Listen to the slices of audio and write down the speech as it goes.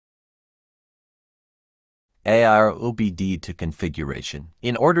Air-OBD2 configuration.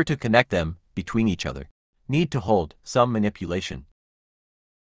 In order to connect them between each other, need to hold some manipulation.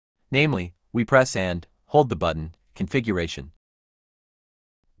 Namely, we press and hold the button, configuration.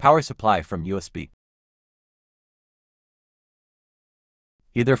 Power supply from USB.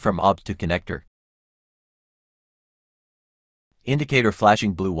 Either from OBD2 connector. Indicator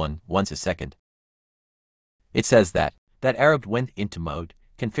flashing blue once a second. It says that Air-OBD went into mode,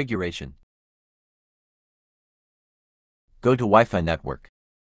 configuration. Go to Wi-Fi network.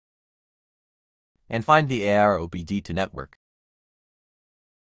 And find the Air-OBD2 network.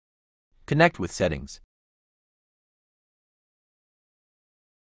 Connect with settings.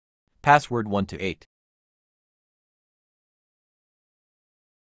 Password 1 to 8.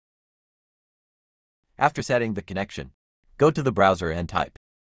 After setting the connection, go to the browser and type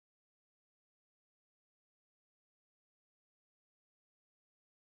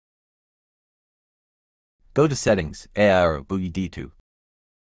Go to Settings, Air-OBD2.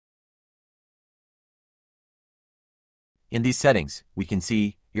 In these settings, we can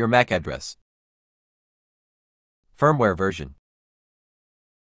see your MAC address, firmware version.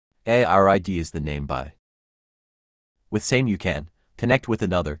 AIRID is the name by. With same you can connect with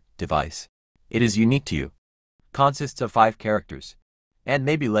another device. It is unique to you. Consists of 5 characters, and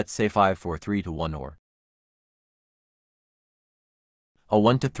maybe let's say 5 4 3 to 1 or a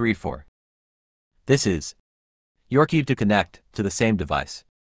 1 to 3 4. This is your key to connect to the same device.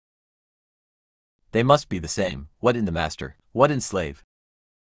 They must be the same, what in the master, what in slave.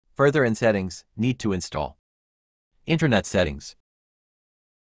 Further in settings, need to install. Internet settings.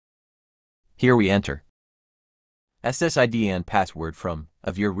 Here we enter SSID and password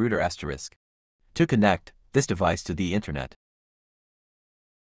of your router asterisk to connect this device to the internet.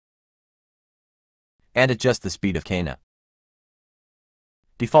 And adjust the speed of Kana.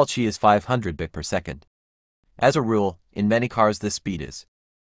 Default she is 500 bit per second. As a rule, in many cars this speed is.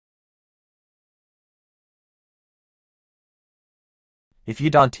 If you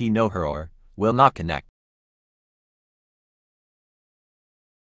don't know her or will not connect.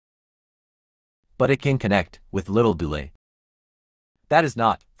 But it can connect with little delay. That is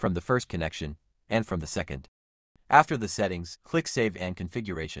not from the first connection and from the second. After the settings, click Save and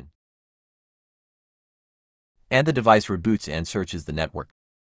Configuration. And the device reboots and searches the network.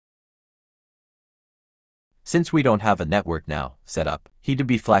 Since we don't have a network now set up, he to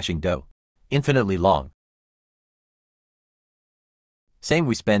be flashing dough. Infinitely long. Same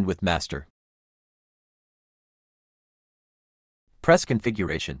we spend with master. Press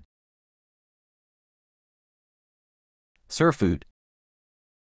configuration. Serve food.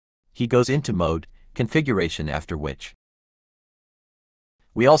 He goes into mode, configuration after which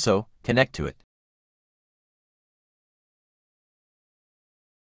we also connect to it.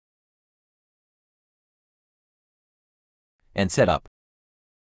 And set up.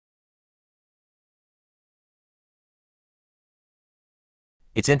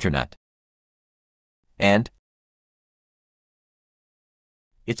 Its internet. And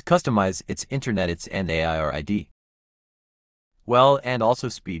it's customize its internet its and AIRID. Well, and also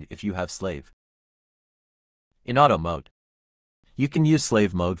speed if you have slave. In auto mode, you can use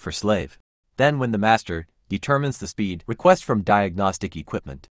slave mode for slave. Then when the master determines the speed request from diagnostic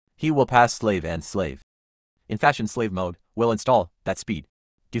equipment, he will pass slave and slave. In fashion slave mode, will install that speed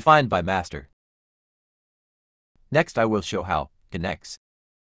defined by master. Next I will show how connects.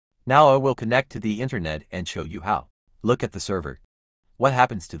 Now I will connect to the internet and show you how. Look at the server. What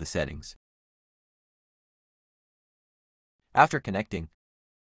happens to the settings? After connecting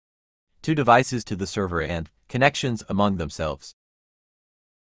 2 devices to the server and connections among themselves.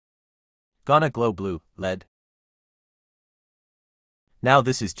 Gonna glow blue, LED. Now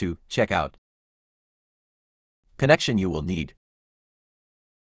this is to check out. Connection you will need.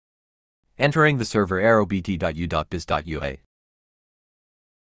 Entering the server air-obd.u.biz.ua.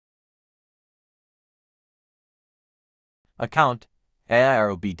 Account,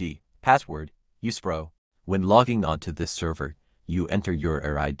 AIROBD, password, USPRO. When logging onto this server, you enter your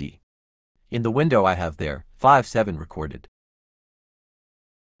AirID. In the window I have there, 57 recorded.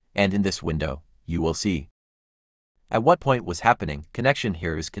 And in this window, you will see at what point was happening. Connection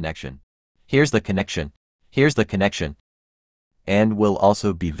here is connection. Here's the connection. Here's the connection. And will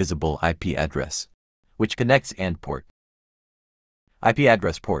also be visible IP address, which connects and port. IP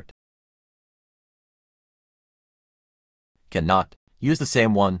address port. Cannot use the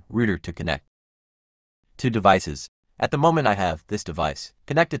same one router to connect 2 devices. At the moment I have this device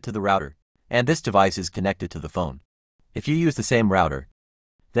connected to the router, and this device is connected to the phone. If you use the same router,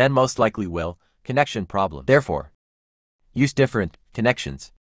 then most likely will connection problem. Therefore, use different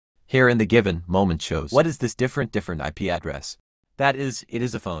connections. Here in the given moment shows what is this different IP address. That is, it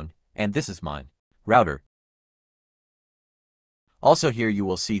is a phone, and this is mine. Router. Also here you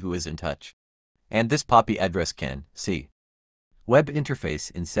will see who is in touch. And this POP address can see. Web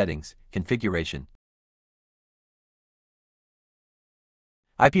interface in settings, configuration.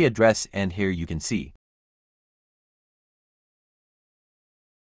 IP address, and here you can see.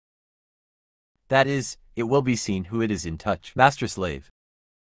 That is, it will be seen who it is in touch. Master slave.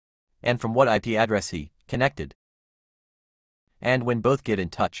 And from what IP address he connected. And when both get in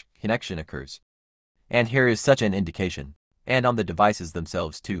touch, connection occurs. And here is such an indication. And on the devices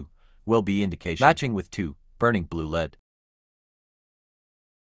themselves too, will be indication. Matching with 2, burning blue LED.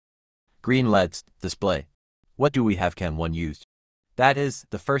 Green LEDs, display. What do we have? Can 1 used? That is,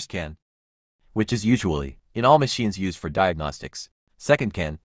 the first can, which is usually, in all machines used for diagnostics. Second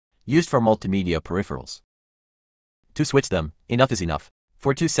can, used for multimedia peripherals. To switch them, enough is enough.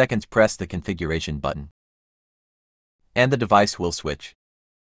 For 2 seconds press the configuration button. And the device will switch.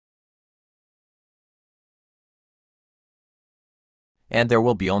 And there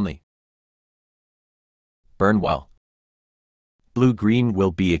will be only burn while blue-green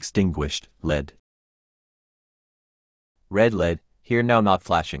will be extinguished, LED. Red LED, here now not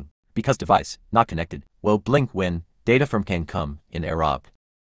flashing, because device, not connected, will blink when data from can come in Air-OBD.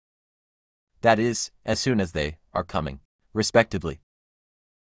 That is, as soon as they are coming, respectively.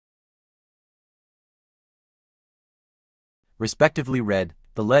 Respectively red,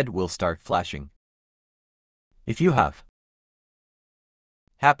 the LED will start flashing. If you have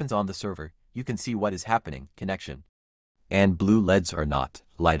happens on the server, you can see what is happening, connection. And blue LEDs are not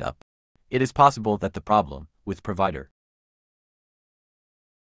light up. It is possible that the problem with provider.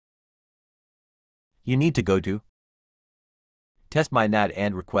 You need to go to Test My NAT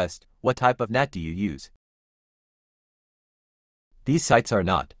and request, what type of NAT do you use? These sites are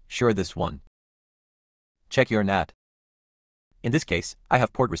not sure this one. Check your NAT. In this case, I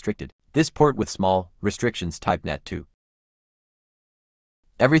have port restricted. This port with small restrictions type NAT 2.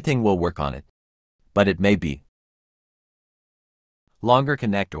 Everything will work on it. But it may be longer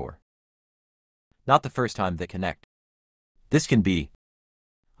connect or not the first time they connect. This can be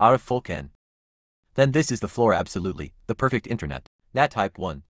out of full can. Then this is the floor absolutely, the perfect internet. NAT type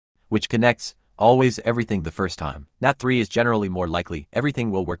 1, which connects always everything the first time. NAT 3 is generally more likely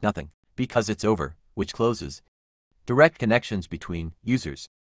everything will work nothing, because it's over, which closes direct connections between users.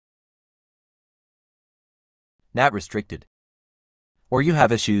 NAT restricted. Or you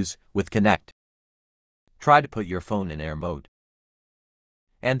have issues with connect. Try to put your phone in air mode.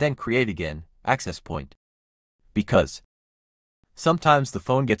 And then create again, access point. Because sometimes the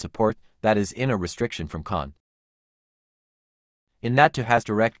phone gets a port that is in a restriction from con. In NAT 2 has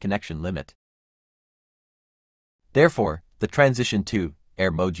direct connection limit. Therefore, the transition to air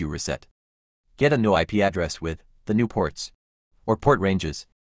mode you reset. Get a new IP address with the new ports or port ranges.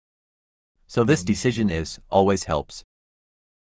 So this decision is always helps.